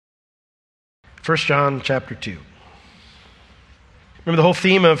1 John chapter 2. Remember, the whole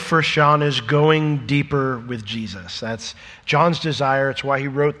theme of 1 John is going deeper with Jesus. That's John's desire. It's why he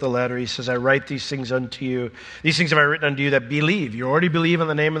wrote the letter. He says, I write these things unto you. These things have I written unto you that believe. You already believe in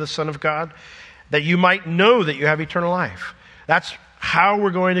the name of the Son of God, that you might know that you have eternal life. That's how we're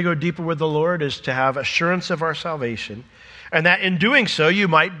going to go deeper with the Lord, is to have assurance of our salvation. And that in doing so, you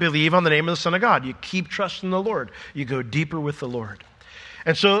might believe on the name of the Son of God. You keep trusting the Lord. You go deeper with the Lord.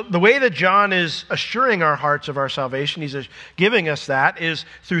 And so the way that John is assuring our hearts of our salvation, he's giving us that, is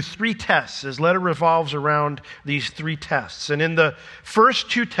through three tests. His letter revolves around these three tests. And in the first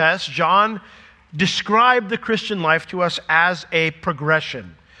two tests, John described the Christian life to us as a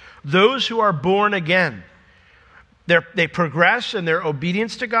progression. Those who are born again, they progress in their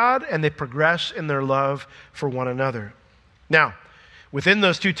obedience to God, and they progress in their love for one another. Now, within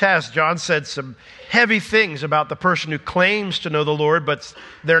those two tests, John said some heavy things about the person who claims to know the Lord, but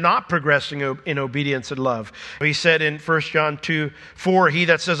they're not progressing in obedience and love. He said in 1 John 2:4, he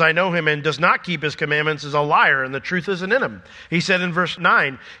that says, I know him, and does not keep his commandments is a liar, and the truth isn't in him. He said in verse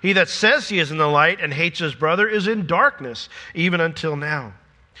 9, he that says he is in the light and hates his brother is in darkness, even until now.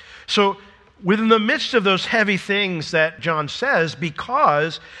 So, within the midst of those heavy things that John says,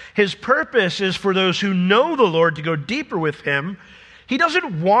 because his purpose is for those who know the Lord to go deeper with him, he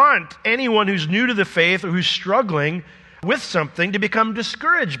doesn't want anyone who's new to the faith or who's struggling with something to become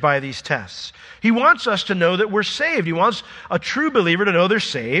discouraged by these tests. He wants us to know that we're saved. He wants a true believer to know they're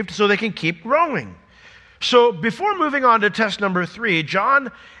saved so they can keep growing. So before moving on to test number 3,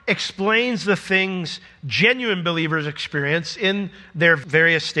 John explains the things genuine believers experience in their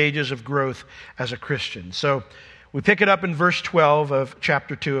various stages of growth as a Christian. So we pick it up in verse 12 of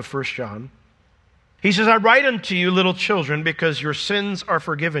chapter 2 of 1 John. He says, I write unto you, little children, because your sins are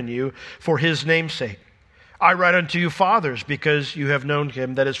forgiven you for his name's sake. I write unto you, fathers, because you have known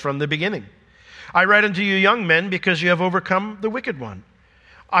him that is from the beginning. I write unto you, young men, because you have overcome the wicked one.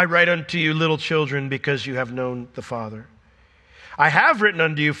 I write unto you, little children, because you have known the Father. I have written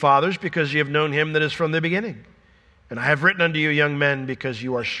unto you, fathers, because you have known him that is from the beginning. And I have written unto you, young men, because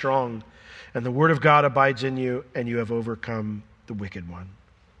you are strong, and the word of God abides in you, and you have overcome the wicked one.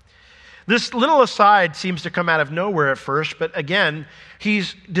 This little aside seems to come out of nowhere at first, but again,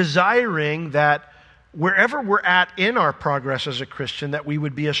 he's desiring that wherever we're at in our progress as a Christian, that we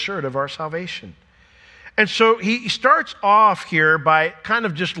would be assured of our salvation. And so he starts off here by kind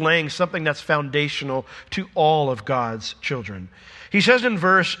of just laying something that's foundational to all of God's children. He says in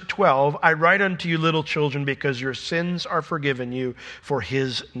verse 12, I write unto you, little children, because your sins are forgiven you for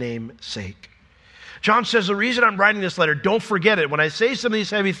his name's sake. John says, the reason I'm writing this letter, don't forget it. When I say some of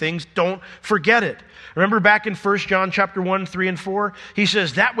these heavy things, don't forget it. Remember back in 1 John chapter 1, 3, and 4? He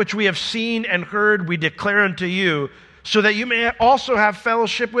says, that which we have seen and heard, we declare unto you, so that you may also have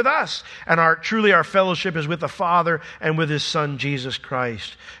fellowship with us. And truly our fellowship is with the Father and with his Son, Jesus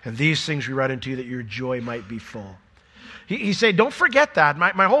Christ. And these things we write unto you, that your joy might be full. He said, don't forget that.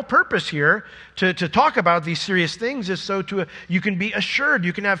 My whole purpose here to talk about these serious things is so you can be assured,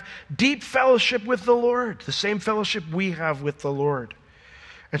 you can have deep fellowship with the Lord, the same fellowship we have with the Lord.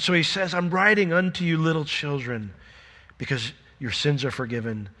 And so he says, I'm writing unto you, little children, because your sins are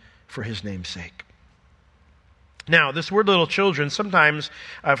forgiven for his name's sake. Now, this word little children, sometimes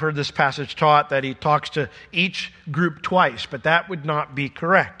I've heard this passage taught that he talks to each group twice, but that would not be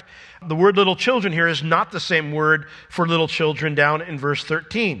correct. The word little children here is not the same word for little children down in verse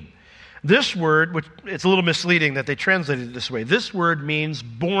 13. This word, which it's a little misleading that they translated it this way, this word means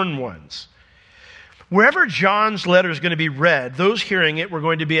born ones. Wherever John's letter is going to be read, those hearing it were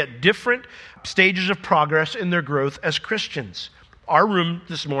going to be at different stages of progress in their growth as Christians. Our room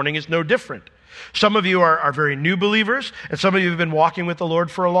this morning is no different. Some of you are very new believers, and some of you have been walking with the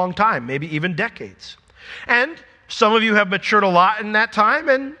Lord for a long time, maybe even decades. And some of you have matured a lot in that time,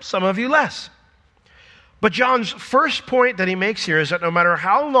 and some of you less. But John's first point that he makes here is that no matter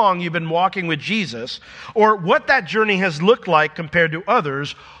how long you've been walking with Jesus, or what that journey has looked like compared to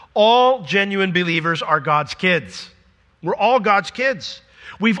others, all genuine believers are God's kids. We're all God's kids.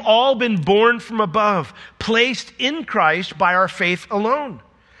 We've all been born from above, placed in Christ by our faith alone.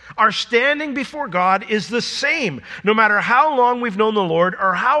 Our standing before God is the same, no matter how long we've known the Lord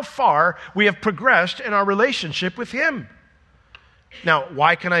or how far we have progressed in our relationship with him. Now,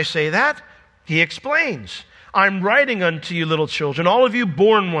 why can I say that? He explains, I'm writing unto you, little children, all of you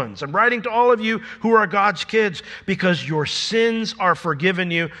born ones. I'm writing to all of you who are God's kids, because your sins are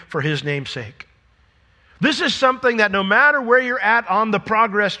forgiven you for his name's sake. This is something that no matter where you're at on the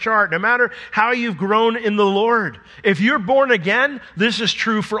progress chart, no matter how you've grown in the Lord, if you're born again, this is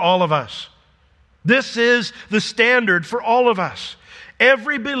true for all of us. This is the standard for all of us.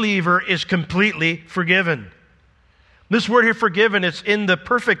 Every believer is completely forgiven. This word here, forgiven, it's in the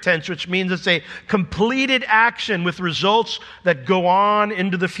perfect tense, which means it's a completed action with results that go on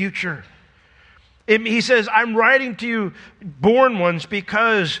into the future. He says, I'm writing to you, born ones,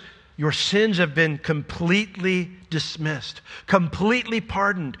 because your sins have been completely dismissed, completely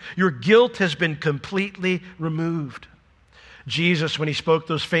pardoned. Your guilt has been completely removed. Jesus, when he spoke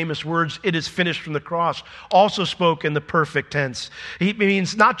those famous words, it is finished from the cross, also spoke in the perfect tense. He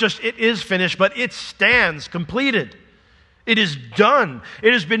means not just it is finished, but it stands completed. It is done.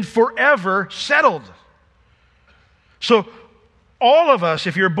 It has been forever settled. So all of us,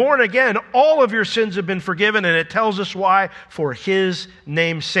 if you're born again, all of your sins have been forgiven, and it tells us why. For his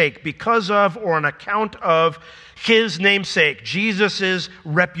name's sake. Because of or on account of his name's sake. Jesus'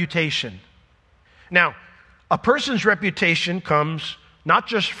 reputation. Now, a person's reputation comes not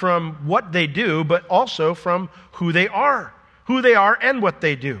just from what they do, but also from who they are. Who they are and what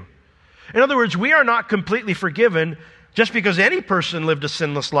they do. In other words, we are not completely forgiven just because any person lived a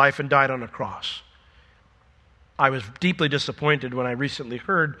sinless life and died on a cross. I was deeply disappointed when I recently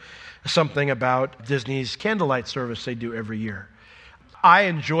heard something about Disney's candlelight service they do every year. I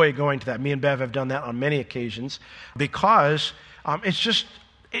enjoy going to that. Me and Bev have done that on many occasions because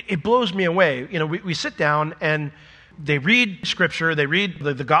it blows me away. You know, we sit down and they read Scripture, they read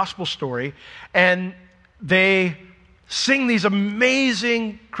the gospel story, and they sing these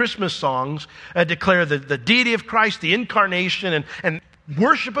amazing Christmas songs that declare the deity of Christ, the incarnation, and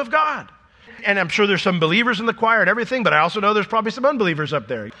worship of God. And I'm sure there's some believers in the choir and everything, but I also know there's probably some unbelievers up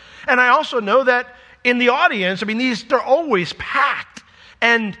there. And I also know that in the audience, they're always packed.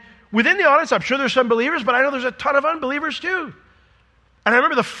 And within the audience, I'm sure there's some believers, but I know there's a ton of unbelievers too. And I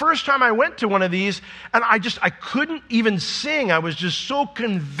remember the first time I went to one of these, and I couldn't even sing. I was just so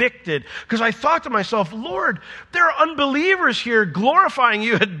convicted because I thought to myself, Lord, there are unbelievers here glorifying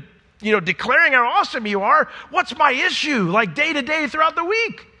you and, declaring how awesome you are. What's my issue, like day to day throughout the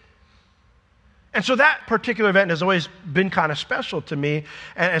week? And so that particular event has always been kind of special to me.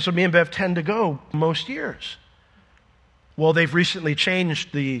 And so me and Bev tend to go most years. Well, they've recently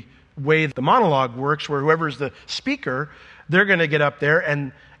changed the way the monologue works, where whoever's the speaker, they're going to get up there,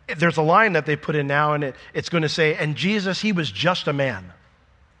 and there's a line that they put in now, and it's going to say, and Jesus, he was just a man.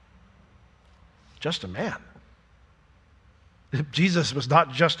 Just a man. Jesus was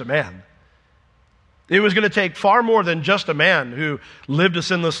not just a man. It was going to take far more than just a man who lived a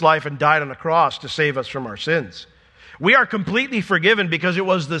sinless life and died on a cross to save us from our sins. We are completely forgiven because it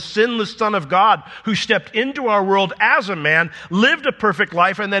was the sinless Son of God who stepped into our world as a man, lived a perfect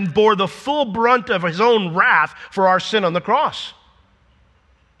life, and then bore the full brunt of his own wrath for our sin on the cross.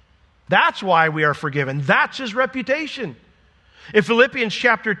 That's why we are forgiven. That's his reputation. In Philippians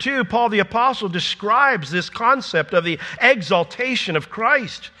chapter 2, Paul the Apostle describes this concept of the exaltation of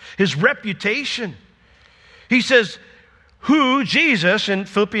Christ, his reputation. He says, who, Jesus, in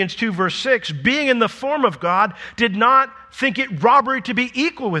Philippians 2 verse 6, being in the form of God, did not think it robbery to be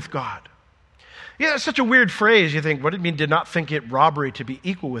equal with God. Yeah, that's such a weird phrase. You think, what did it mean, did not think it robbery to be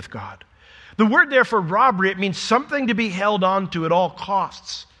equal with God? The word there for robbery, it means something to be held on to at all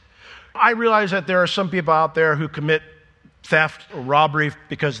costs. I realize that there are some people out there who commit theft or robbery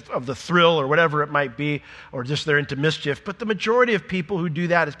because of the thrill or whatever it might be, or just they're into mischief. But the majority of people who do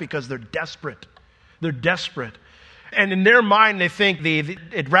that is because they're desperate. They're desperate. And in their mind, they think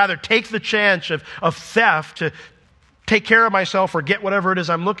they'd rather take the chance of theft to take care of myself or get whatever it is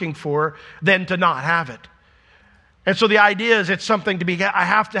I'm looking for than to not have it. And so the idea is it's something to be, I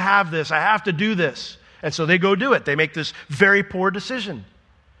have to have this, I have to do this. And so they go do it. They make this very poor decision.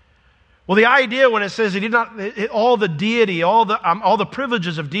 Well, the idea when it says he did not, all the deity, all the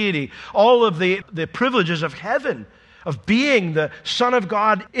privileges of deity, all of the privileges of heaven, of being the Son of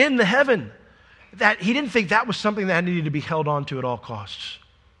God in the heaven, that he didn't think that was something that needed to be held on to at all costs.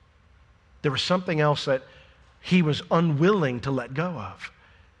 There was something else that he was unwilling to let go of.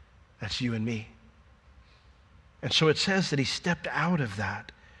 That's you and me. And so it says that he stepped out of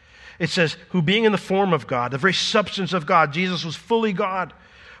that. It says, who being in the form of God, the very substance of God, Jesus was fully God,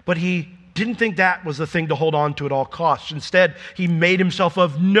 but he didn't think that was the thing to hold on to at all costs. Instead, he made himself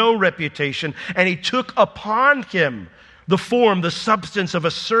of no reputation, and he took upon him the form, the substance of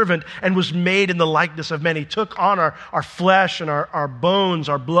a servant, and was made in the likeness of men. He took on our flesh and our bones,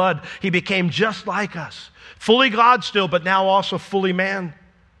 our blood. He became just like us. Fully God still, but now also fully man.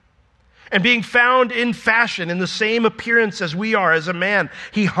 And being found in fashion, in the same appearance as we are, as a man,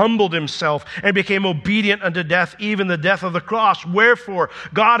 he humbled himself and became obedient unto death, even the death of the cross. Wherefore,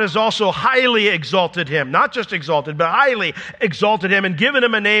 God has also highly exalted him, not just exalted, but highly exalted him, and given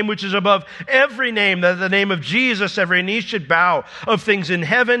him a name which is above every name, that at the name of Jesus every knee should bow, of things in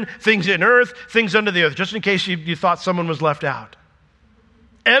heaven, things in earth, things under the earth. Just in case you thought someone was left out.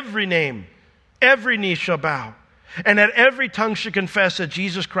 Every name, every knee shall bow. And that every tongue should confess that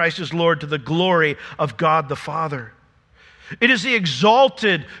Jesus Christ is Lord, to the glory of God the Father. It is the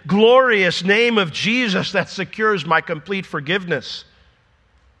exalted, glorious name of Jesus that secures my complete forgiveness.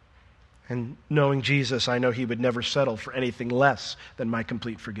 And knowing Jesus, I know he would never settle for anything less than my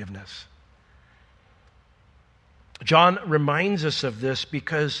complete forgiveness. John reminds us of this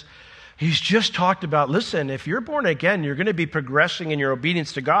because he's just talked about, listen, if you're born again, you're going to be progressing in your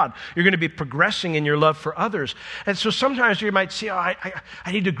obedience to God. You're going to be progressing in your love for others. And so sometimes you might see, I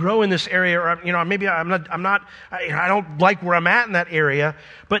need to grow in this area, or maybe I don't like where I'm at in that area.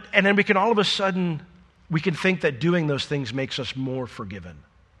 And then we can all of a sudden, we can think that doing those things makes us more forgiven.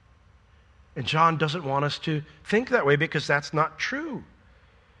 And John doesn't want us to think that way because that's not true.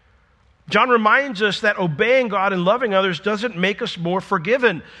 John reminds us that obeying God and loving others doesn't make us more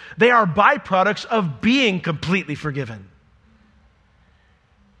forgiven. They are byproducts of being completely forgiven.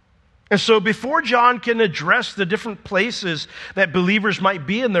 And so before John can address the different places that believers might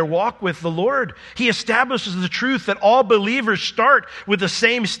be in their walk with the Lord, he establishes the truth that all believers start with the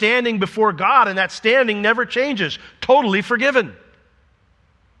same standing before God, and that standing never changes, totally forgiven.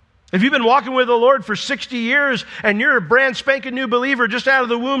 If you've been walking with the Lord for 60 years and you're a brand spanking new believer just out of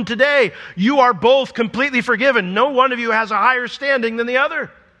the womb today, you are both completely forgiven. No one of you has a higher standing than the other.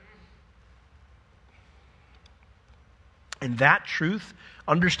 And that truth,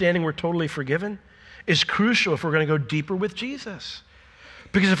 understanding we're totally forgiven, is crucial if we're going to go deeper with Jesus.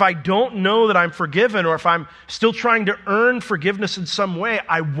 Because if I don't know that I'm forgiven, or if I'm still trying to earn forgiveness in some way,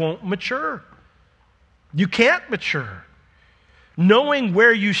 I won't mature. You can't mature. Knowing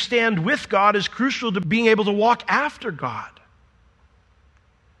where you stand with God is crucial to being able to walk after God.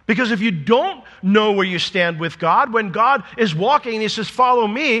 Because if you don't know where you stand with God, when God is walking and he says, follow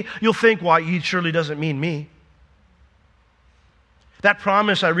me, you'll think, well, he surely doesn't mean me. That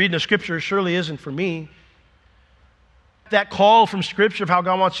promise I read in the Scripture surely isn't for me. That call from Scripture of how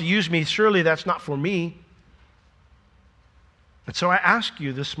God wants to use me, surely that's not for me. And so I ask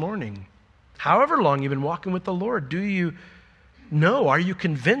you this morning, however long you've been walking with the Lord, do you know, are you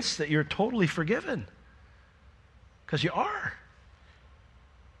convinced that you're totally forgiven? Because you are.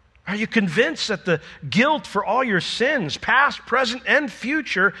 Are you convinced that the guilt for all your sins, past, present, and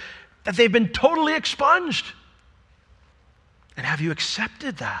future, that they've been totally expunged? And have you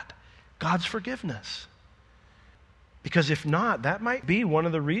accepted that, God's forgiveness? Because if not, that might be one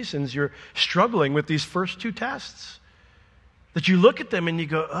of the reasons you're struggling with these first two tests. That you look at them and you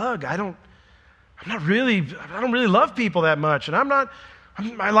go, ugh, I don't really love people that much. And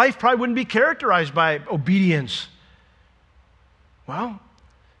my life probably wouldn't be characterized by obedience. Well,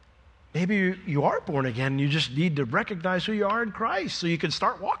 maybe you are born again. You just need to recognize who you are in Christ so you can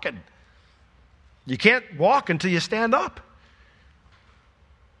start walking. You can't walk until you stand up.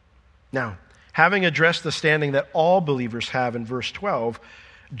 Now, having addressed the standing that all believers have in verse 12,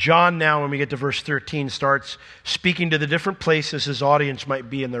 John now, when we get to verse 13, starts speaking to the different places his audience might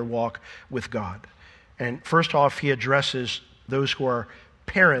be in their walk with God. And first off, he addresses those who are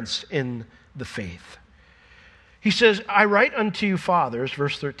parents in the faith. He says, I write unto you fathers,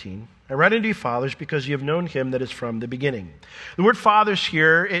 verse 13, I write unto you fathers because you have known him that is from the beginning. The word fathers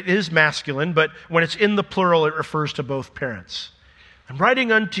here, it is masculine, but when it's in the plural, it refers to both parents. I'm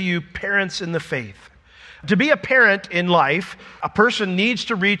writing unto you parents in the faith. To be a parent in life, a person needs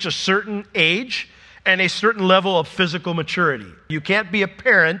to reach a certain age and a certain level of physical maturity. You can't be a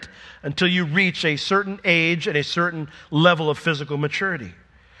parent until you reach a certain age and a certain level of physical maturity.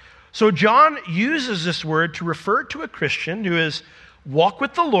 So John uses this word to refer to a Christian who has walked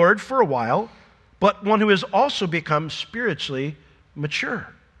with the Lord for a while, but one who has also become spiritually mature.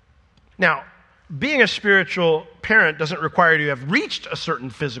 Now, being a spiritual parent doesn't require you to have reached a certain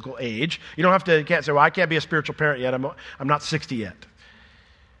physical age. You can't say, well, I can't be a spiritual parent yet. I'm not 60 yet.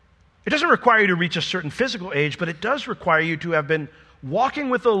 It doesn't require you to reach a certain physical age, but it does require you to have been walking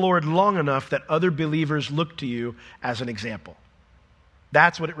with the Lord long enough that other believers look to you as an example.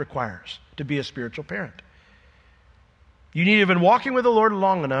 That's what it requires to be a spiritual parent. You need to have been walking with the Lord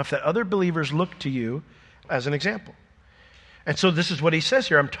long enough that other believers look to you as an example. And so this is what he says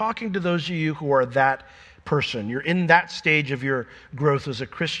here. I'm talking to those of you who are that person. You're in that stage of your growth as a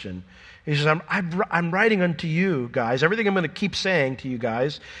Christian. He says, I'm writing unto you guys. Everything I'm going to keep saying to you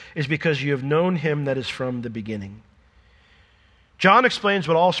guys is because you have known him that is from the beginning. John explains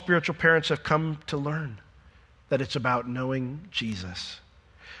what all spiritual parents have come to learn, that it's about knowing Jesus.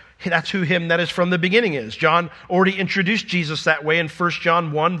 That's who him that is from the beginning is. John already introduced Jesus that way in 1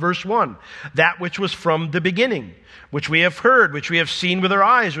 John 1, verse 1. That which was from the beginning, which we have heard, which we have seen with our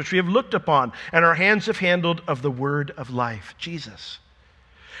eyes, which we have looked upon, and our hands have handled of the word of life, Jesus.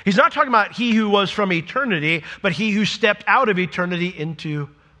 He's not talking about he who was from eternity, but he who stepped out of eternity into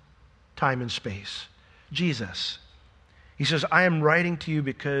time and space, Jesus. He says, I am writing to you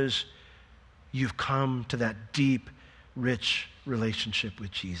because you've come to that deep, rich relationship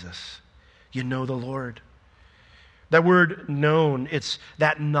with Jesus. You know the Lord. That word known, it's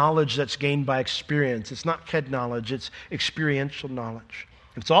that knowledge that's gained by experience. It's not head knowledge, it's experiential knowledge.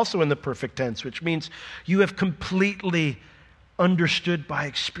 It's also in the perfect tense, which means you have completely understood by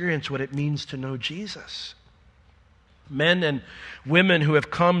experience what it means to know Jesus. Men and women who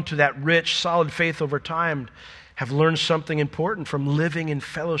have come to that rich, solid faith over time have learned something important from living in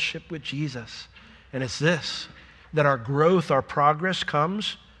fellowship with Jesus. And it's this, that our growth, our progress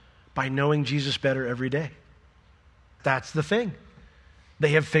comes by knowing Jesus better every day. That's the thing.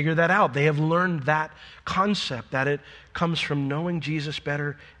 They have figured that out. They have learned that concept, that it comes from knowing Jesus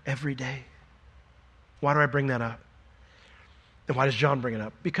better every day. Why do I bring that up? And why does John bring it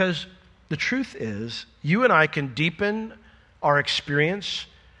up? Because the truth is, you and I can deepen our experience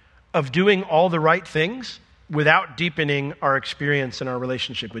of doing all the right things without deepening our experience in our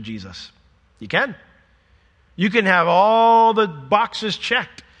relationship with Jesus. You can. You can have all the boxes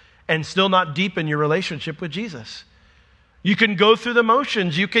checked and still not deepen your relationship with Jesus. You can go through the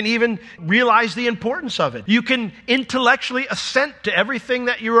motions. You can even realize the importance of it. You can intellectually assent to everything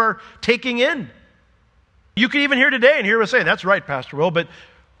that you are taking in. You can even hear today and hear us say, that's right, Pastor Will, but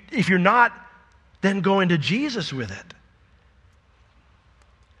if you're not then going to Jesus with it,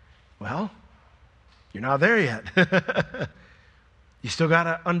 well, you're not there yet. You still got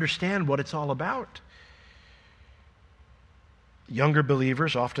to understand what it's all about. Younger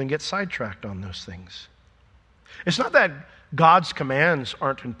believers often get sidetracked on those things. It's not that God's commands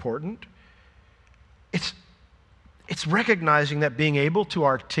aren't important. It's recognizing that being able to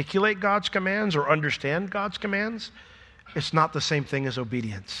articulate God's commands or understand God's commands, it's not the same thing as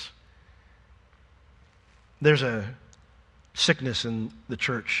obedience. There's a sickness in the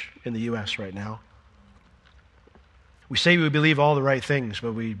church in the U.S. right now. We say we believe all the right things,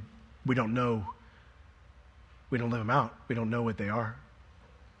 but we don't know. We don't live them out. We don't know what they are.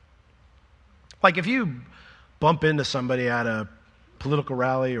 Like if you bump into somebody at a political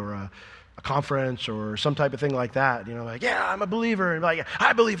rally or a conference or some type of thing like that, like, yeah, I'm a believer, and like,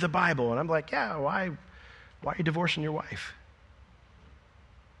 I believe the Bible, and I'm like, yeah, why are you divorcing your wife?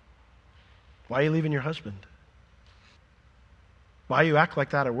 Why are you leaving your husband? Why you act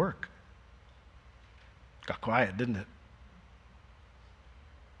like that at work? Got quiet, didn't it?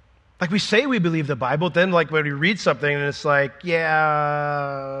 Like we say we believe the Bible, then like when we read something and it's like,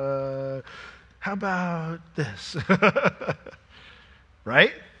 yeah, how about this?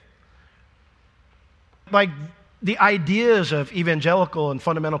 Right? Like the ideas of evangelical and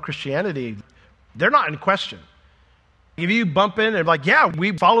fundamental Christianity, they're not in question. If you bump in and like, yeah,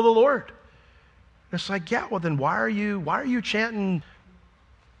 we follow the Lord. It's like, yeah, well then why are you chanting,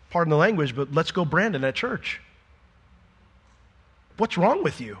 pardon the language, but let's go Brandon at church? What's wrong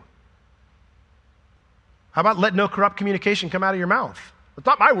with you? How about let no corrupt communication come out of your mouth? It's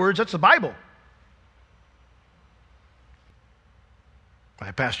not my words, that's the Bible.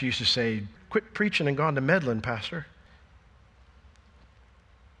 My pastor used to say, quit preaching and gone to meddling, Pastor.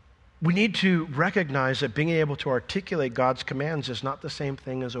 We need to recognize that being able to articulate God's commands is not the same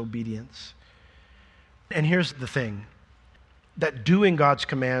thing as obedience. And here's the thing, that doing God's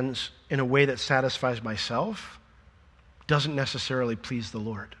commands in a way that satisfies myself doesn't necessarily please the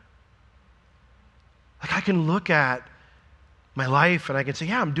Lord. Like I can look at my life and I can say,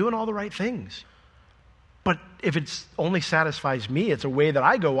 yeah, I'm doing all the right things. But if it only satisfies me, it's a way that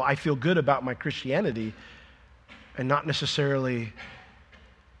I go, well, I feel good about my Christianity and not necessarily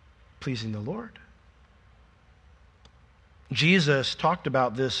pleasing the Lord. Jesus talked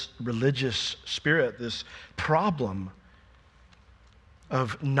about this religious spirit, this problem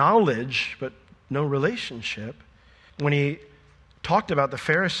of knowledge but no relationship. When he talked about the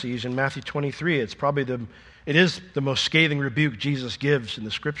Pharisees in Matthew 23, it is the most scathing rebuke Jesus gives in the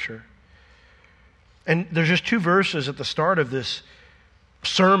Scripture. And there's just two verses at the start of this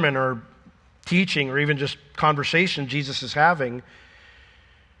sermon or teaching or even just conversation Jesus is having.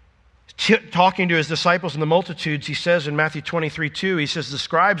 Talking to his disciples and the multitudes, he says in Matthew 23:2, he says, the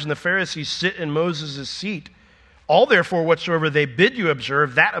scribes and the Pharisees sit in Moses' seat. All therefore whatsoever they bid you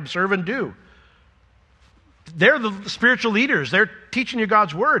observe, that observe and do. They're the spiritual leaders. They're teaching you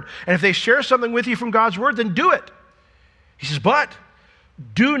God's word. And if they share something with you from God's word, then do it. He says, but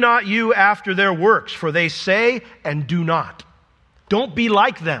do not you after their works, for they say and do not. Don't be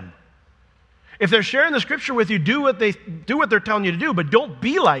like them. If they're sharing the scripture with you, do what they're telling you to do, but don't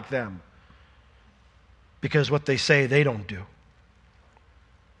be like them. Because what they say, they don't do.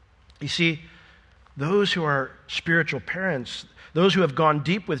 You see, those who are spiritual parents, those who have gone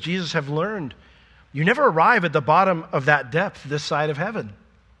deep with Jesus have learned, you never arrive at the bottom of that depth this side of heaven,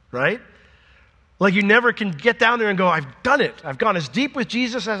 right? Like you never can get down there and go, I've done it. I've gone as deep with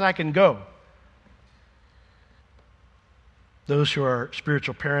Jesus as I can go. Those who are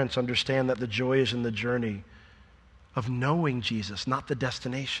spiritual parents understand that the joy is in the journey of knowing Jesus, not the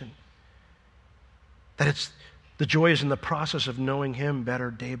destination. That the joy is in the process of knowing him better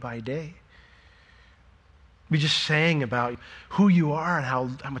day by day. We just sang about who you are and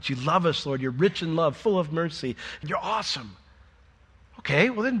how much you love us, Lord. You're rich in love, full of mercy. You're awesome. Okay,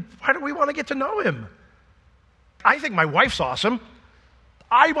 well then why do we want to get to know him? I think my wife's awesome.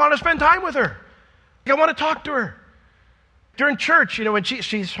 I want to spend time with her. I want to talk to her. During church, when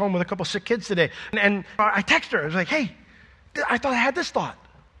she's home with a couple sick kids today, and I text her. I was like, hey, I thought I had this thought.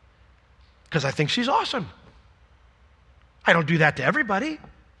 Because I think she's awesome. I don't do that to everybody.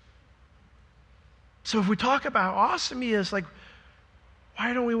 So if we talk about how awesome he is, like,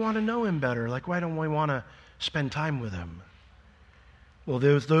 why don't we want to know him better? Like, why don't we want to spend time with him? Well,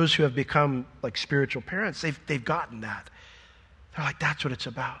 those who have become like spiritual parents, they've gotten that. They're like, that's what it's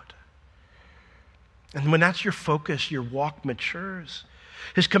about. And when that's your focus, your walk matures.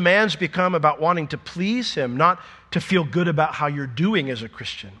 His commands become about wanting to please him, not to feel good about how you're doing as a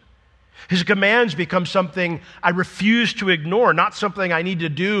Christian. His commands become something I refuse to ignore, not something I need to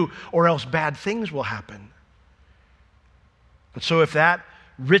do or else bad things will happen. And so if that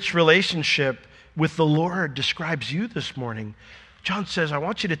rich relationship with the Lord describes you this morning, John says, I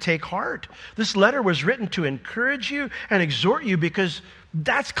want you to take heart. This letter was written to encourage you and exhort you because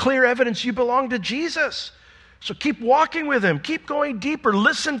that's clear evidence you belong to Jesus. So keep walking with him. Keep going deeper.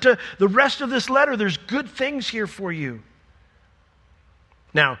 Listen to the rest of this letter. There's good things here for you.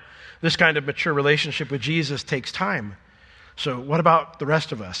 Now, this kind of mature relationship with Jesus takes time. So what about the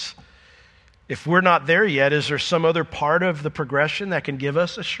rest of us? If we're not there yet, is there some other part of the progression that can give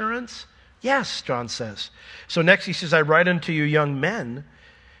us assurance? Yes, John says. So next he says, I write unto you young men.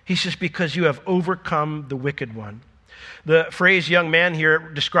 He says, because you have overcome the wicked one. The phrase young man here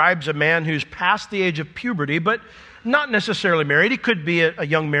describes a man who's past the age of puberty, but not necessarily married. He could be a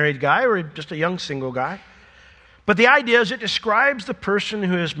young married guy or just a young single guy. But the idea is it describes the person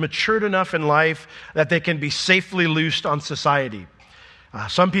who has matured enough in life that they can be safely loosed on society.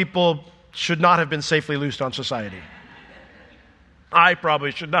 Some people should not have been safely loosed on society. I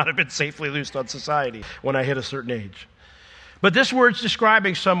probably should not have been safely loosed on society when I hit a certain age. But this word's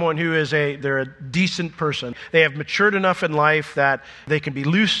describing someone who is they're a decent person. They have matured enough in life that they can be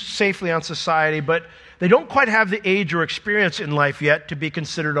loosed safely on society, but they don't quite have the age or experience in life yet to be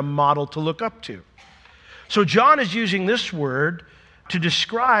considered a model to look up to. So John is using this word to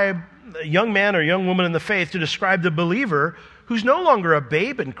describe a young man or young woman in the faith, to describe the believer who's no longer a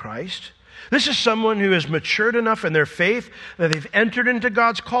babe in Christ. This is someone who has matured enough in their faith that they've entered into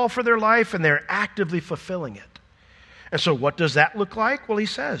God's call for their life and they're actively fulfilling it. And so what does that look like? Well, he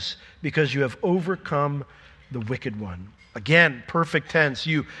says, because you have overcome the wicked one. Again, perfect tense.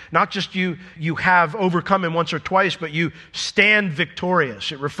 You have overcome him once or twice, but you stand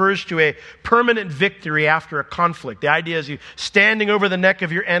victorious. It refers to a permanent victory after a conflict. The idea is you standing over the neck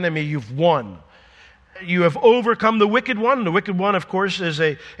of your enemy, you've won. You have overcome the wicked one. The wicked one, of course, is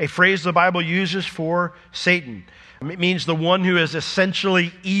a phrase the Bible uses for Satan. It means the one who is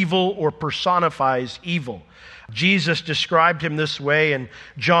essentially evil or personifies evil. Jesus described him this way in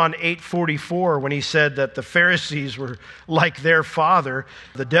John 8:44 when he said that the Pharisees were like their father,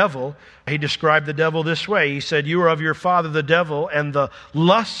 the devil. He described the devil this way. He said, you are of your father, the devil, and the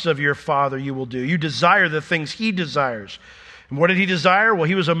lusts of your father you will do. You desire the things he desires. And what did he desire? Well,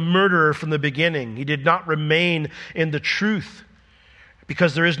 he was a murderer from the beginning. He did not remain in the truth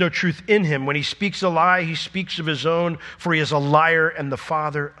because there is no truth in him. When he speaks a lie, he speaks of his own, for he is a liar and the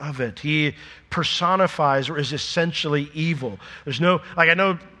father of it. He personifies or is essentially evil. I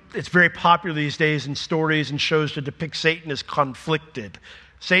know it's very popular these days in stories and shows to depict Satan as conflicted.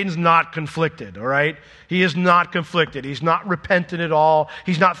 Satan's not conflicted, all right? He is not conflicted. He's not repentant at all.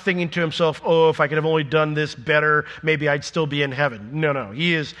 He's not thinking to himself, oh, if I could have only done this better, maybe I'd still be in heaven. No.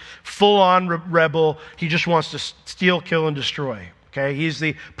 He is full-on rebel. He just wants to steal, kill, and destroy. Okay? He's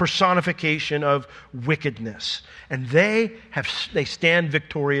the personification of wickedness. And they stand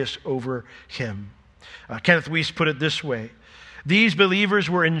victorious over him. Kenneth Weiss put it this way: these believers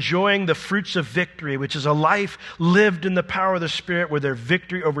were enjoying the fruits of victory, which is a life lived in the power of the Spirit where their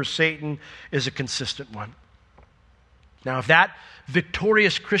victory over Satan is a consistent one. Now, if that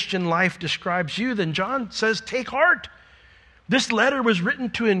victorious Christian life describes you, then John says, take heart. This letter was written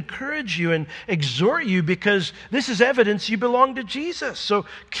to encourage you and exhort you because this is evidence you belong to Jesus. So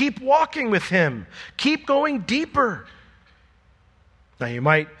keep walking with him. Keep going deeper. Now, you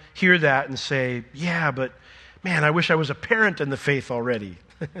might hear that and say, yeah, but man, I wish I was a parent in the faith already.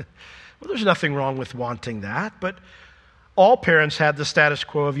 Well, there's nothing wrong with wanting that, but all parents had the status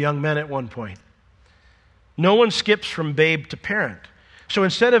quo of young men at one point. No one skips from babe to parent. So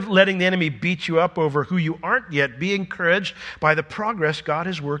instead of letting the enemy beat you up over who you aren't yet, be encouraged by the progress God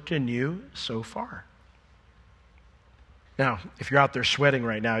has worked in you so far. Now, if you're out there sweating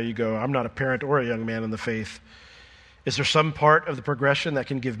right now, you go, I'm not a parent or a young man in the faith. Is there some part of the progression that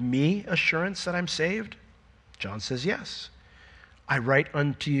can give me assurance that I'm saved? John says, yes. I write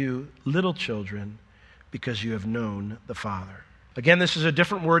unto you, little children, because you have known the Father. Again, this is a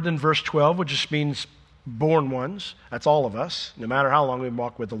different word than verse 12, which just means born ones. That's all of us, no matter how long we've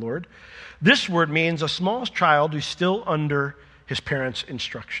walked with the Lord. This word means a small child who's still under his parents'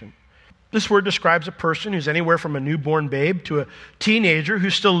 instruction. This word describes a person who's anywhere from a newborn babe to a teenager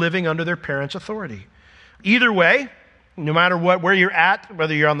who's still living under their parents' authority. Either way, no matter where you're at,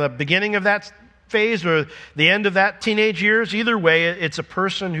 whether you're on the beginning of that phase or the end of that teenage years, either way, it's a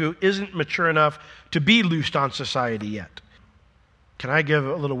person who isn't mature enough to be loosed on society yet. Can I give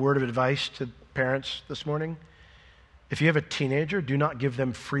a little word of advice to parents this morning? If you have a teenager, do not give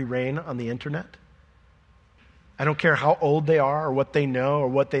them free rein on the internet. I don't care how old they are or what they know or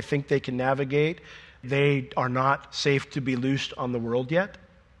what they think they can navigate. They are not safe to be loosed on the world yet.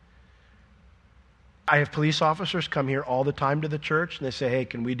 I have police officers come here all the time to the church and they say, hey,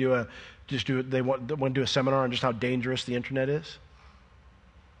 can we they want to do a seminar on just how dangerous the internet is?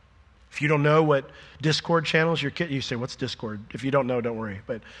 If you don't know what Discord channels your kid, you say, what's Discord? If you don't know, don't worry.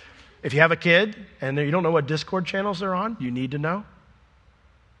 But if you have a kid and you don't know what Discord channels they're on, you need to know.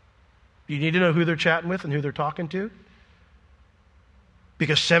 You need to know who they're chatting with and who they're talking to.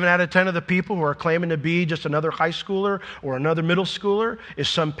 Because 7 out of 10 of the people who are claiming to be just another high schooler or another middle schooler is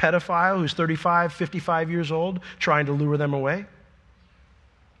some pedophile who's 35, 55 years old trying to lure them away.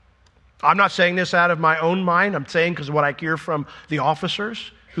 I'm not saying this out of my own mind. I'm saying because of what I hear from the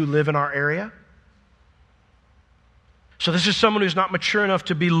officers who live in our area. So this is someone who's not mature enough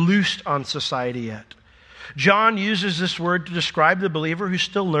to be loosed on society yet. John uses this word to describe the believer who's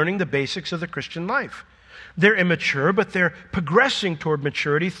still learning the basics of the Christian life. They're immature, but they're progressing toward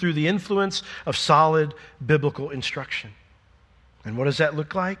maturity through the influence of solid biblical instruction. And what does that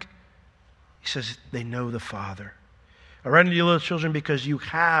look like? He says they know the Father. I write unto you, little children, because you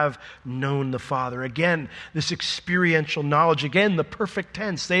have known the Father. Again, this experiential knowledge. Again, the perfect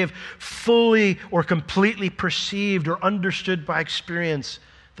tense. They have fully or completely perceived or understood by experience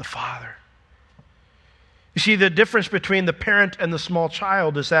the Father. You see, the difference between the parent and the small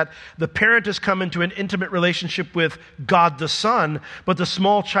child is that the parent has come into an intimate relationship with God the Son, but the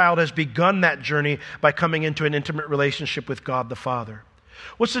small child has begun that journey by coming into an intimate relationship with God the Father.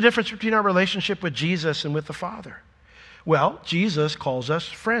 What's the difference between our relationship with Jesus and with the Father? Well, Jesus calls us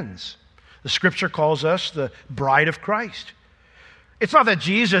friends. The Scripture calls us the bride of Christ. It's not that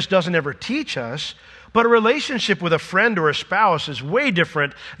Jesus doesn't ever teach us, but a relationship with a friend or a spouse is way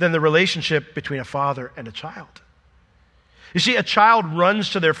different than the relationship between a father and a child. You see, a child runs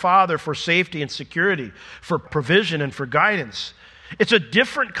to their father for safety and security, for provision and for guidance. It's a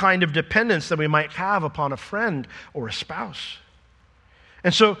different kind of dependence than we might have upon a friend or a spouse.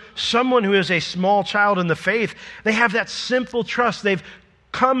 And so someone who is a small child in the faith, they have that simple trust. They've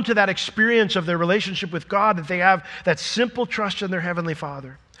come to that experience of their relationship with God, that they have that simple trust in their Heavenly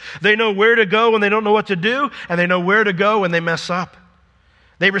Father. They know where to go when they don't know what to do, and they know where to go when they mess up.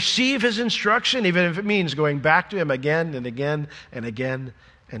 They receive His instruction, even if it means going back to Him again and again and again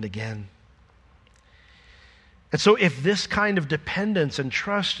and again. And so if this kind of dependence and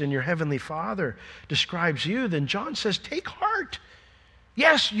trust in your Heavenly Father describes you, then John says, take heart.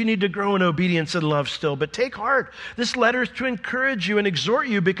 Yes, you need to grow in obedience and love still, but take heart. This letter is to encourage you and exhort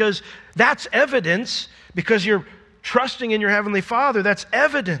you because that's evidence, because you're trusting in your Heavenly Father, that's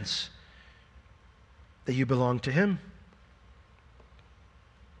evidence that you belong to Him.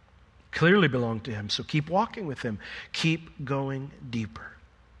 clearly belong to him. So keep walking with him. Keep going deeper.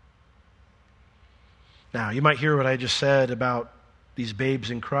 Now, you might hear what I just said about these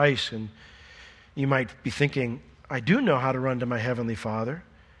babes in Christ, and you might be thinking, I do know how to run to my Heavenly Father,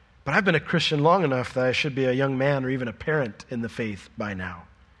 but I've been a Christian long enough that I should be a young man or even a parent in the faith by now.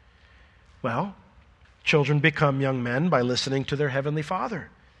 Well, children become young men by listening to their Heavenly Father.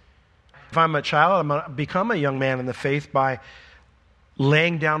 If I'm a child, I'm going to become a young man in the faith by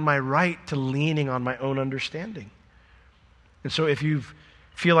laying down my right to leaning on my own understanding. And so if you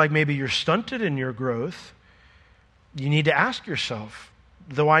feel like maybe you're stunted in your growth, you need to ask yourself,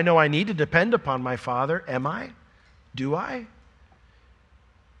 though I know I need to depend upon my Father, am I? Do I?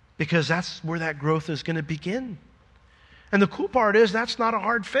 Because that's where that growth is going to begin. And the cool part is that's not a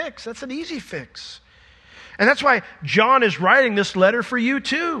hard fix. That's an easy fix. And that's why John is writing this letter for you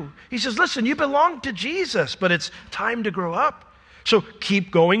too. He says, listen, you belong to Jesus, but it's time to grow up. So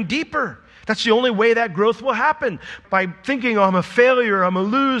keep going deeper. That's the only way that growth will happen. By thinking, oh, I'm a failure, I'm a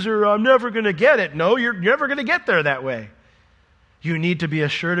loser, I'm never going to get it. No, you're never going to get there that way. You need to be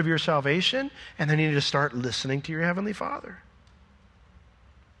assured of your salvation, and then you need to start listening to your Heavenly Father.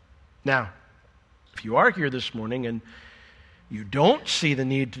 Now, if you are here this morning and you don't see the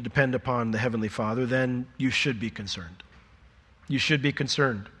need to depend upon the Heavenly Father, then you should be concerned. You should be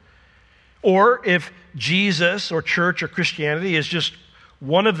concerned. Or if Jesus or church or Christianity is just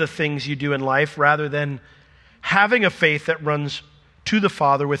one of the things you do in life rather than having a faith that runs to the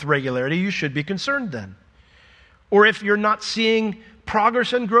Father with regularity, you should be concerned then. Or if you're not seeing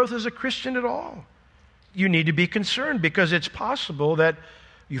progress and growth as a Christian at all, you need to be concerned because it's possible that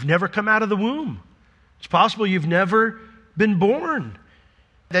you've never come out of the womb. It's possible you've never been born,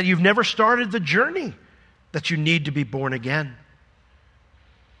 that you've never started the journey, that you need to be born again.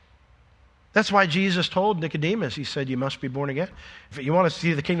 That's why Jesus told Nicodemus, he said, you must be born again. If you want to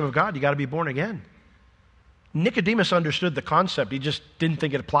see the kingdom of God, you got to be born again. Nicodemus understood the concept. He just didn't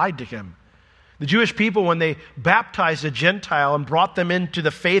think it applied to him. The Jewish people, when they baptized a Gentile and brought them into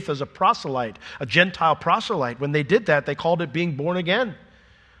the faith as a proselyte, a Gentile proselyte, when they did that, they called it being born again.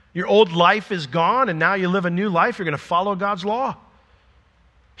 Your old life is gone, and now you live a new life. You're going to follow God's law.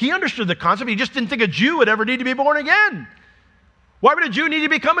 He understood the concept. He just didn't think a Jew would ever need to be born again. Why would a Jew need to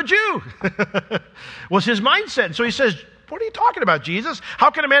become a Jew? Was his mindset. And so he says, what are you talking about, Jesus? How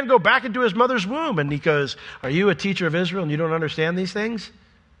can a man go back into his mother's womb? And he goes, are you a teacher of Israel and you don't understand these things?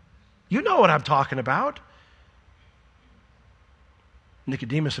 You know what I'm talking about.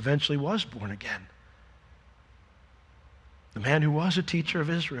 Nicodemus eventually was born again. The man who was a teacher of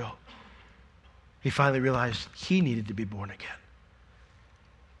Israel, he finally realized he needed to be born again.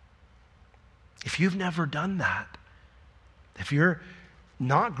 If you've never done that, if you're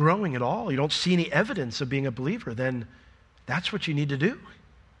not growing at all, you don't see any evidence of being a believer, then that's what you need to do.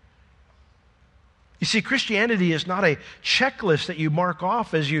 You see, Christianity is not a checklist that you mark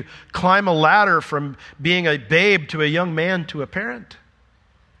off as you climb a ladder from being a babe to a young man to a parent.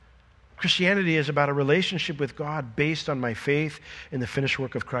 Christianity is about a relationship with God based on my faith in the finished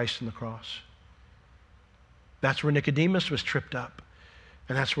work of Christ on the cross. That's where Nicodemus was tripped up,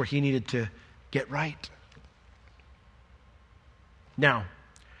 and that's where he needed to get right. Now,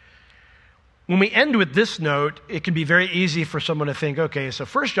 when we end with this note, it can be very easy for someone to think, okay, so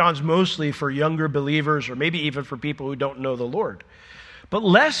 1 John's mostly for younger believers or maybe even for people who don't know the Lord. But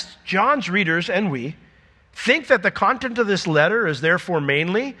lest John's readers and we think that the content of this letter is therefore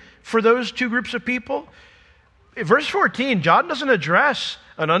mainly for those two groups of people. In verse 14, John doesn't address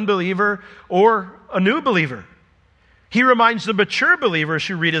an unbeliever or a new believer. He reminds the mature believers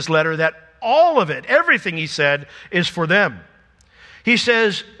who read his letter that all of it, everything he said, is for them. He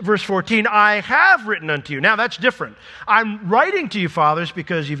says, verse 14, I have written unto you. Now that's different. I'm writing to you, fathers,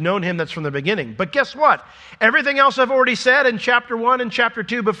 because you've known him that's from the beginning. But guess what? Everything else I've already said in chapter 1 and chapter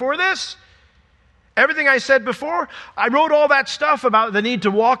 2 before this, everything I said before, I wrote all that stuff about the need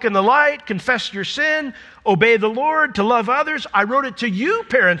to walk in the light, confess your sin, obey the Lord, to love others. I wrote it to you,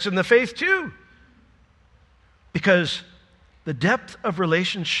 parents in the faith, too. Because the depth of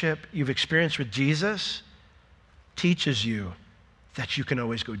relationship you've experienced with Jesus teaches you that you can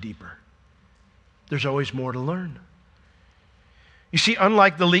always go deeper. There's always more to learn. You see,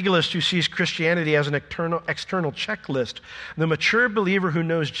 unlike the legalist who sees Christianity as an external checklist, the mature believer who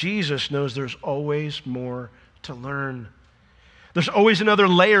knows Jesus knows there's always more to learn. There's always another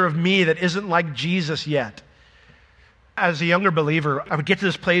layer of me that isn't like Jesus yet. As a younger believer, I would get to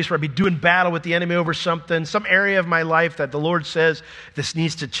this place where I'd be doing battle with the enemy over something, some area of my life that the Lord says, this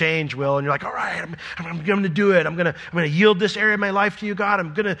needs to change, Will. And you're like, all right, I'm going to do it. I'm going to yield this area of my life to you, God.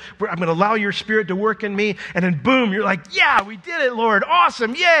 I'm going to allow your Spirit to work in me. And then boom, you're like, yeah, we did it, Lord.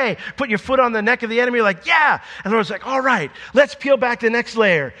 Awesome. Yay. Put your foot on the neck of the enemy. You're like, yeah. And the Lord's like, all right, let's peel back the next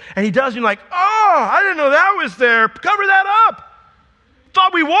layer. And he does. And you're like, oh, I didn't know that was there. Cover that up.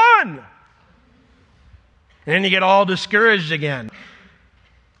 Thought we won. And then you get all discouraged again.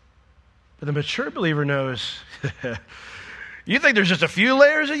 But the mature believer knows, you think there's just a few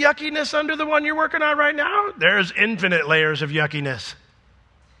layers of yuckiness under the one you're working on right now? There's infinite layers of yuckiness.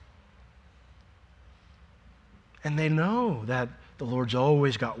 And they know that the Lord's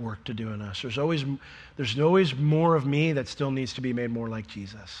always got work to do in us. There's always more of me that still needs to be made more like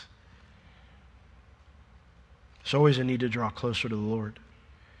Jesus. There's always a need to draw closer to the Lord.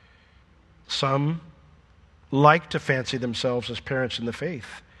 Some like to fancy themselves as parents in the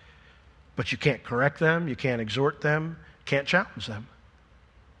faith, but you can't correct them, you can't exhort them, can't challenge them.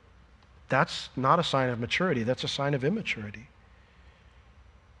 That's not a sign of maturity, that's a sign of immaturity.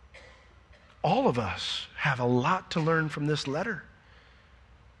 All of us have a lot to learn from this letter.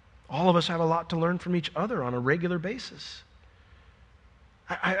 All of us have a lot to learn from each other on a regular basis.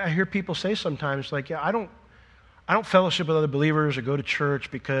 I hear people say sometimes, like, yeah, I don't fellowship with other believers or go to church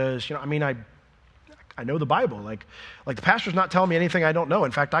because, I know the Bible. Like the pastor's not telling me anything I don't know.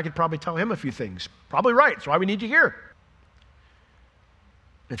 In fact, I could probably tell him a few things. Probably right. That's why we need to hear.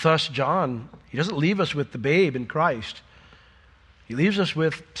 And thus, John, he doesn't leave us with the babe in Christ. He leaves us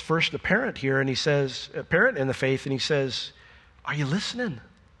with first the parent here, and he says, a parent in the faith, and he says, are you listening?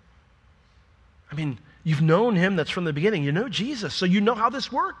 I mean, you've known him that's from the beginning. You know Jesus, so you know how this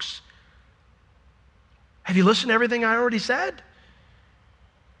works. Have you listened to everything I already said?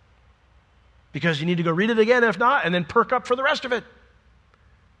 Because you need to go read it again, if not, and then perk up for the rest of it.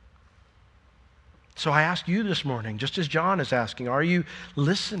 So I ask you this morning, just as John is asking, are you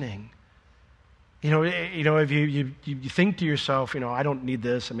listening? If you think to yourself, I don't need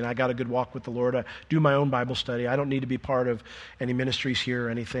this. I got a good walk with the Lord. I do my own Bible study. I don't need to be part of any ministries here or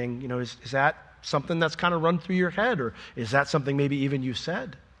anything. Is that something that's kind of run through your head? Or is that something maybe even you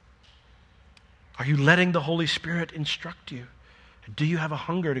said? Are you letting the Holy Spirit instruct you? Do you have a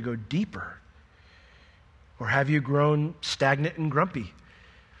hunger to go deeper? Or have you grown stagnant and grumpy?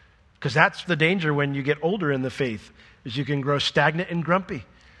 Because that's the danger when you get older in the faith, is you can grow stagnant and grumpy.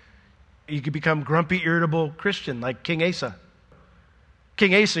 You can become grumpy, irritable Christian like King Asa.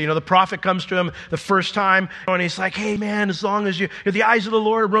 King Asa, the prophet comes to him the first time, and he's like, hey man, as long as you're the eyes of the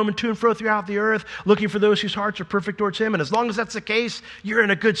Lord are roaming to and fro throughout the earth, looking for those whose hearts are perfect towards him, and as long as that's the case, you're in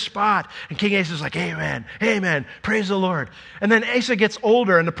a good spot. And King Asa's like, amen, praise the Lord. And then Asa gets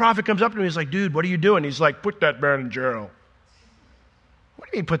older, and the prophet comes up to him, he's like, dude, what are you doing? He's like, put that man in jail. What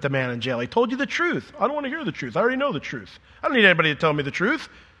do you mean put the man in jail? He told you the truth. I don't want to hear the truth. I already know the truth. I don't need anybody to tell me the truth.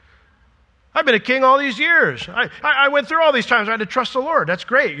 I've been a king all these years. I went through all these times. I had to trust the Lord. That's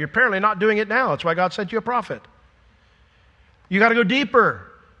great. You're apparently not doing it now. That's why God sent you a prophet. You got to go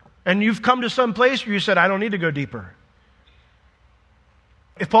deeper. And you've come to some place where you said, I don't need to go deeper.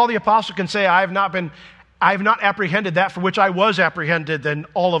 If Paul the Apostle can say, I have not apprehended that for which I was apprehended, then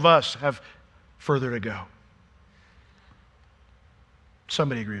all of us have further to go.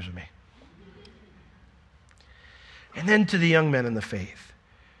 Somebody agrees with me. And then to the young men in the faith,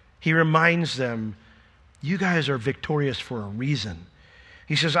 he reminds them, you guys are victorious for a reason.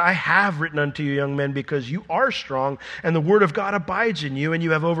 He says, I have written unto you, young men, because you are strong, and the word of God abides in you, and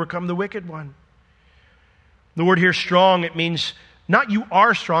you have overcome the wicked one. The word here, strong, it means not you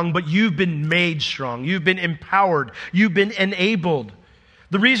are strong, but you've been made strong. You've been empowered. You've been enabled.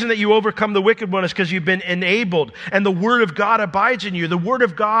 The reason that you overcome the wicked one is because you've been enabled, and the word of God abides in you. The word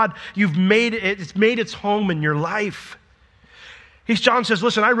of God, it's made its home in your life. John says,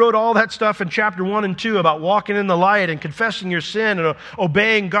 listen, I wrote all that stuff in chapter 1 and 2 about walking in the light and confessing your sin and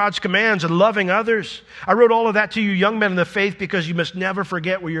obeying God's commands and loving others. I wrote all of that to you young men in the faith because you must never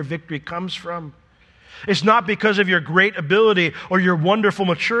forget where your victory comes from. It's not because of your great ability or your wonderful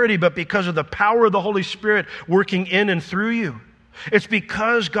maturity, but because of the power of the Holy Spirit working in and through you. It's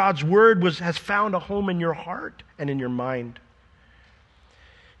because God's word has found a home in your heart and in your mind.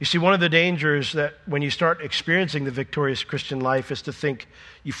 You see, one of the dangers that when you start experiencing the victorious Christian life is to think,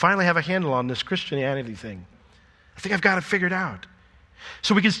 you finally have a handle on this Christianity thing. I think I've got it figured out.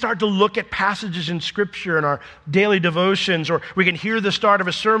 So we can start to look at passages in Scripture in our daily devotions, or we can hear the start of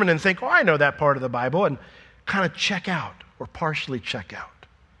a sermon and think, oh, I know that part of the Bible, and kind of check out or partially check out.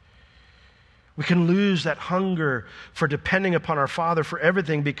 We can lose that hunger for depending upon our Father for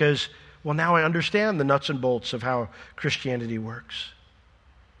everything because well, now I understand the nuts and bolts of how Christianity works.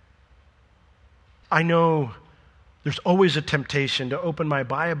 I know there's always a temptation to open my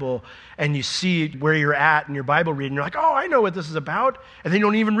Bible and you see where you're at in your Bible reading. You're like, oh, I know what this is about. And then you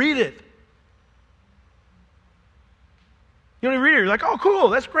don't even read it. You don't even read it. You're like, oh, cool,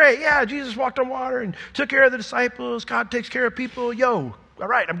 that's great. Yeah, Jesus walked on water and took care of the disciples. God takes care of people. Yo, all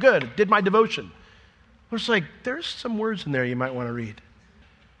right, I'm good. Did my devotion. It's like, there's some words in there you might want to read.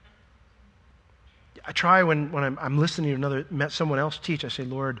 I try when I'm listening to someone else teach, I say,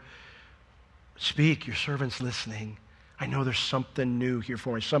 Lord, speak, your servant's listening. I know there's something new here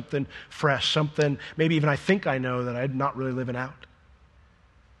for me, something fresh, something maybe even I think I know that I'm not really living out.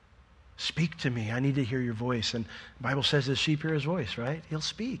 Speak to me. I need to hear your voice. And the Bible says the sheep hear his voice, right? He'll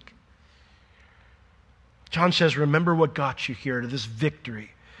speak. John says, remember what got you here to this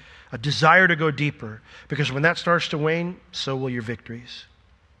victory, a desire to go deeper, because when that starts to wane, so will your victories.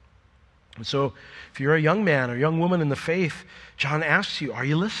 And so if you're a young man or young woman in the faith, John asks you, are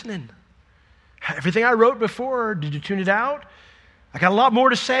you listening? Everything I wrote before, did you tune it out? I got a lot more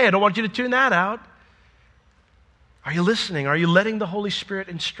to say. I don't want you to tune that out. Are you listening? Are you letting the Holy Spirit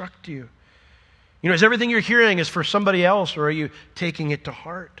instruct you? You know, is everything you're hearing is for somebody else, or are you taking it to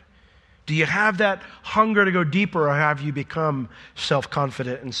heart? Do you have that hunger to go deeper, or have you become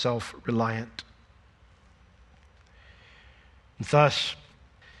self-confident and self-reliant? And thus,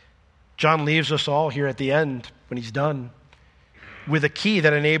 John leaves us all here at the end, when he's done, with a key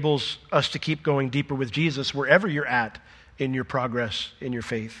that enables us to keep going deeper with Jesus wherever you're at in your progress, in your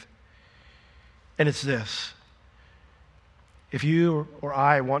faith. And it's this. If you or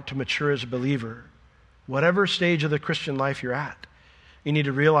I want to mature as a believer, whatever stage of the Christian life you're at, you need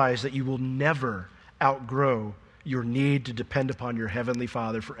to realize that you will never outgrow your need to depend upon your Heavenly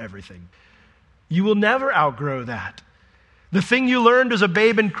Father for everything. You will never outgrow that. The thing you learned as a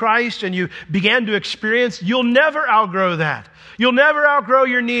babe in Christ and you began to experience, you'll never outgrow that. You'll never outgrow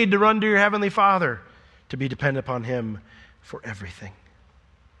your need to run to your Heavenly Father, to be dependent upon Him for everything.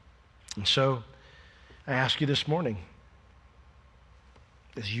 And so, I ask you this morning,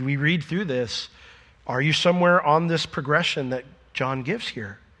 as we read through this, are you somewhere on this progression that John gives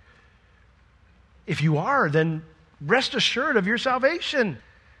here? If you are, then rest assured of your salvation.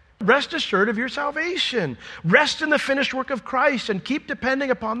 Rest assured of your salvation. Rest in the finished work of Christ and keep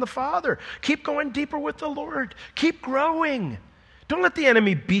depending upon the Father. Keep going deeper with the Lord. Keep growing. Don't let the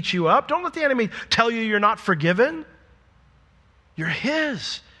enemy beat you up. Don't let the enemy tell you you're not forgiven. You're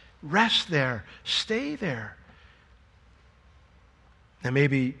His. Rest there. Stay there. Now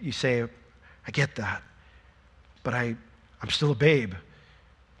maybe you say, I get that, but I'm still a babe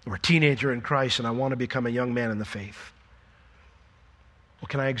or a teenager in Christ and I want to become a young man in the faith. Well,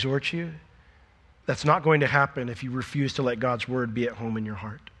 can I exhort you? That's not going to happen if you refuse to let God's word be at home in your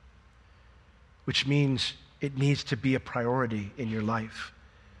heart, which means it needs to be a priority in your life.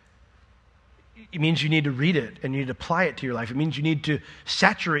 It means you need to read it and you need to apply it to your life. It means you need to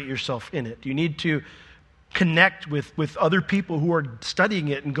saturate yourself in it. You need to connect with other people who are studying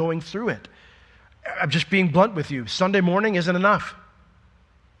it and going through it. I'm just being blunt with you. Sunday morning isn't enough.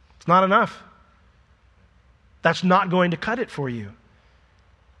 It's not enough. That's not going to cut it for you.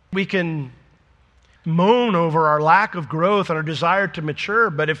 We can moan over our lack of growth and our desire to mature,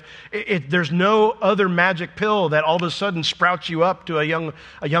 but if there's no other magic pill that all of a sudden sprouts you up to a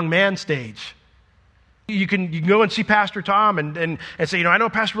young man stage. You can go and see Pastor Tom and say, I know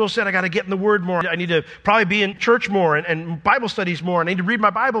Pastor Will said I got to get in the Word more. I need to probably be in church more and Bible studies more. And I need to read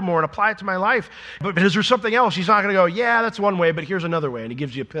my Bible more and apply it to my life. But is there something else? He's not going to go, yeah, that's one way, but here's another way. And he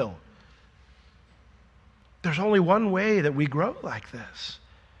gives you a pill. There's only one way that we grow like this.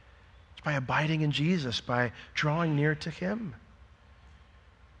 It's by abiding in Jesus, by drawing near to Him.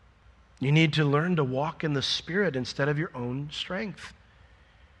 You need to learn to walk in the Spirit instead of your own strength.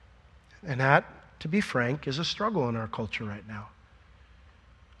 And that, to be frank, is a struggle in our culture right now.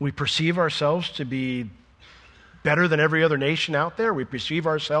 We perceive ourselves to be better than every other nation out there. We perceive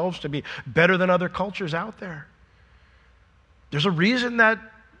ourselves to be better than other cultures out there. There's a reason that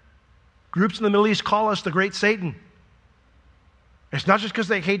groups in the Middle East call us the Great Satan. It's not just because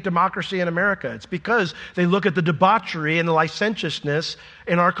they hate democracy in America. It's because they look at the debauchery and the licentiousness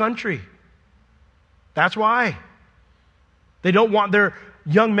in our country. That's why. They don't want their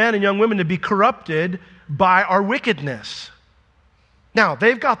young men and young women to be corrupted by our wickedness. Now,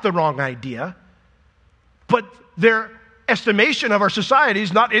 they've got the wrong idea, but their estimation of our society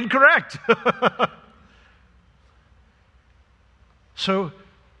is not incorrect. So,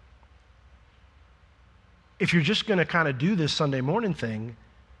 if you're just going to kind of do this Sunday morning thing,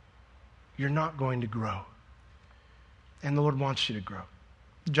 you're not going to grow. And the Lord wants you to grow.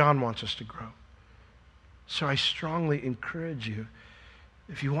 John wants us to grow. So I strongly encourage you,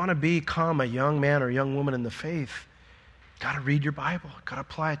 if you want to become a young man or young woman in the faith, got to read your Bible, got to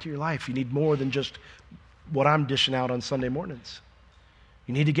apply it to your life. You need more than just what I'm dishing out on Sunday mornings.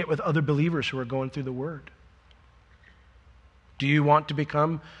 You need to get with other believers who are going through the Word. Do you want to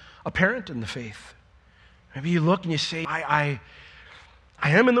become a parent in the faith? Maybe you look and you say, I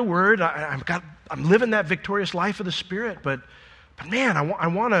am in the Word, I'm living that victorious life of the Spirit, but man, I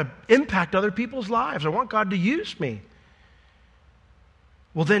want to impact other people's lives. I want God to use me.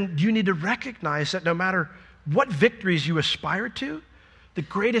 Well, then you need to recognize that no matter what victories you aspire to, the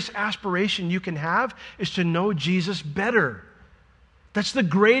greatest aspiration you can have is to know Jesus better. That's the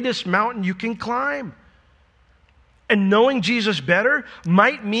greatest mountain you can climb. And knowing Jesus better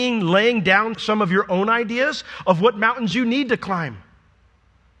might mean laying down some of your own ideas of what mountains you need to climb.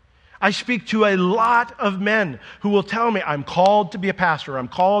 I speak to a lot of men who will tell me, I'm called to be a pastor, I'm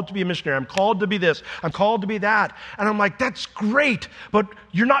called to be a missionary, I'm called to be this, I'm called to be that. And I'm like, that's great, but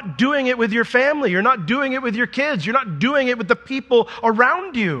you're not doing it with your family, you're not doing it with your kids, you're not doing it with the people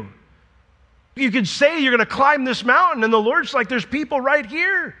around you. You can say you're going to climb this mountain, and the Lord's like, there's people right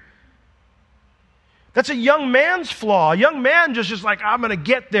here. That's a young man's flaw. A young man just is like, I'm going to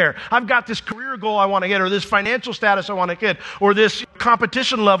get there. I've got this career goal I want to get, or this financial status I want to get, or this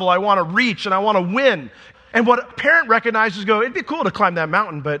competition level I want to reach and I want to win. And what a parent recognizes, it'd be cool to climb that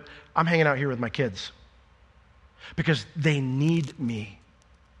mountain, but I'm hanging out here with my kids because they need me.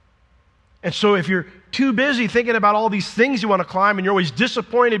 And so if you're too busy thinking about all these things you want to climb and you're always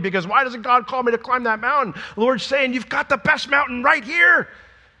disappointed because why doesn't God call me to climb that mountain? The Lord's saying, you've got the best mountain right here.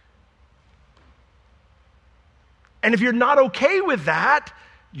 And if you're not okay with that,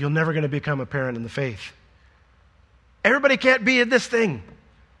 you're never going to become a parent in the faith. Everybody can't be in this thing.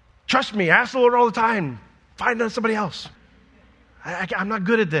 Trust me, ask the Lord all the time. Find somebody else. I'm not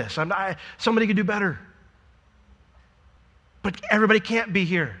good at this. Somebody can do better. But everybody can't be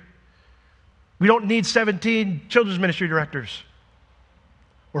here. We don't need 17 children's ministry directors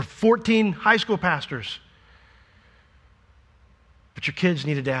or 14 high school pastors. But your kids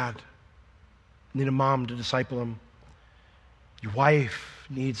need a dad, need a mom to disciple them. Your wife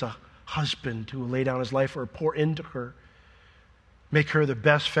needs a husband who will lay down his life or pour into her. Make her the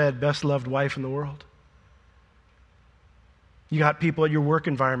best fed, best loved wife in the world. You got people at your work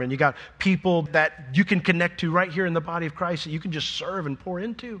environment. You got people that you can connect to right here in the body of Christ that you can just serve and pour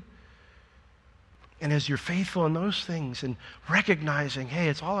into. And as you're faithful in those things and recognizing, hey,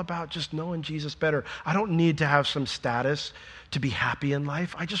 it's all about just knowing Jesus better. I don't need to have some status to be happy in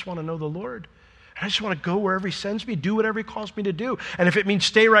life. I just want to know the Lord. I just want to go wherever He sends me, do whatever He calls me to do. And if it means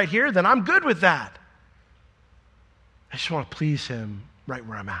stay right here, then I'm good with that. I just want to please Him right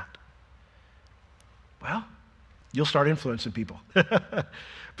where I'm at. Well, you'll start influencing people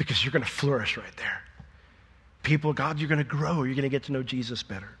because you're going to flourish right there. People, God, you're going to grow. You're going to get to know Jesus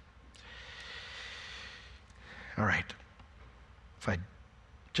better. All right. If I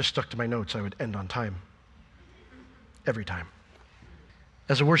just stuck to my notes, I would end on time. Every time.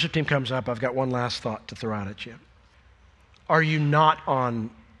 As the worship team comes up, I've got one last thought to throw out at you. Are you not on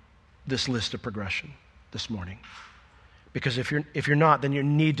this list of progression this morning? Because if you're not, then you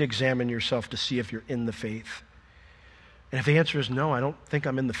need to examine yourself to see if you're in the faith. And if the answer is no, I don't think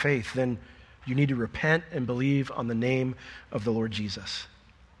I'm in the faith, then you need to repent and believe on the name of the Lord Jesus.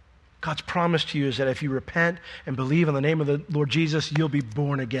 God's promise to you is that if you repent and believe on the name of the Lord Jesus, you'll be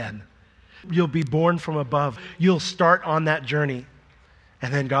born again. You'll be born from above. You'll start on that journey.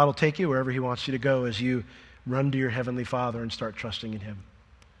 And then God will take you wherever He wants you to go as you run to your Heavenly Father and start trusting in Him.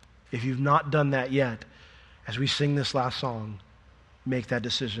 If you've not done that yet, as we sing this last song, make that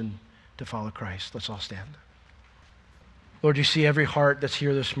decision to follow Christ. Let's all stand. Lord, you see every heart that's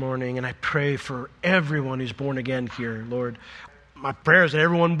here this morning, and I pray for everyone who's born again here, Lord. My prayer is that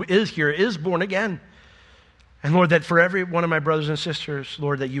everyone is here is born again. And Lord, that for every one of my brothers and sisters,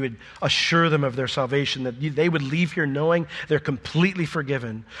 Lord, that you would assure them of their salvation, that they would leave here knowing they're completely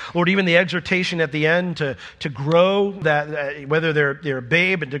forgiven. Lord, even the exhortation at the end to grow, that whether they're a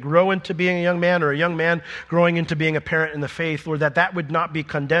babe and to grow into being a young man or a young man growing into being a parent in the faith, Lord, that would not be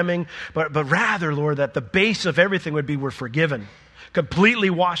condemning, but rather, Lord, that the base of everything would be we're forgiven,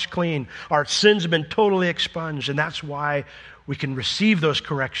 completely washed clean. Our sins have been totally expunged, and that's why we can receive those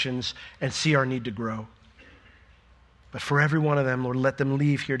corrections and see our need to grow. But for every one of them, Lord, let them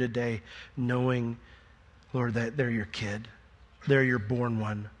leave here today knowing, Lord, that they're your kid. They're your born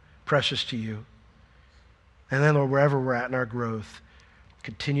one, precious to you. And then, Lord, wherever we're at in our growth,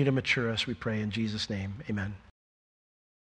 continue to mature us, we pray in Jesus' name. Amen.